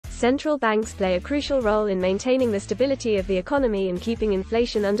Central banks play a crucial role in maintaining the stability of the economy and keeping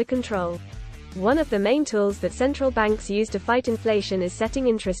inflation under control. One of the main tools that central banks use to fight inflation is setting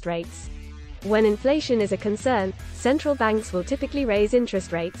interest rates. When inflation is a concern, central banks will typically raise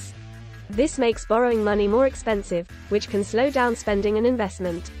interest rates. This makes borrowing money more expensive, which can slow down spending and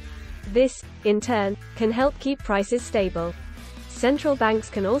investment. This, in turn, can help keep prices stable. Central banks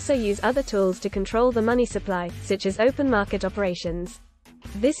can also use other tools to control the money supply, such as open market operations.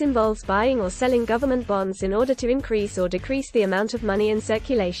 This involves buying or selling government bonds in order to increase or decrease the amount of money in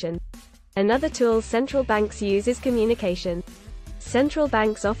circulation. Another tool central banks use is communication. Central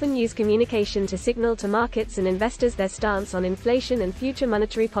banks often use communication to signal to markets and investors their stance on inflation and future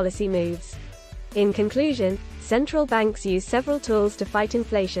monetary policy moves. In conclusion, central banks use several tools to fight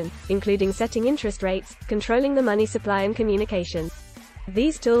inflation, including setting interest rates, controlling the money supply and communication.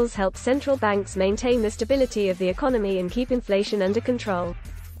 These tools help central banks maintain the stability of the economy and keep inflation under control.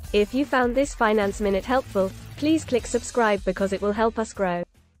 If you found this Finance Minute helpful, please click subscribe because it will help us grow.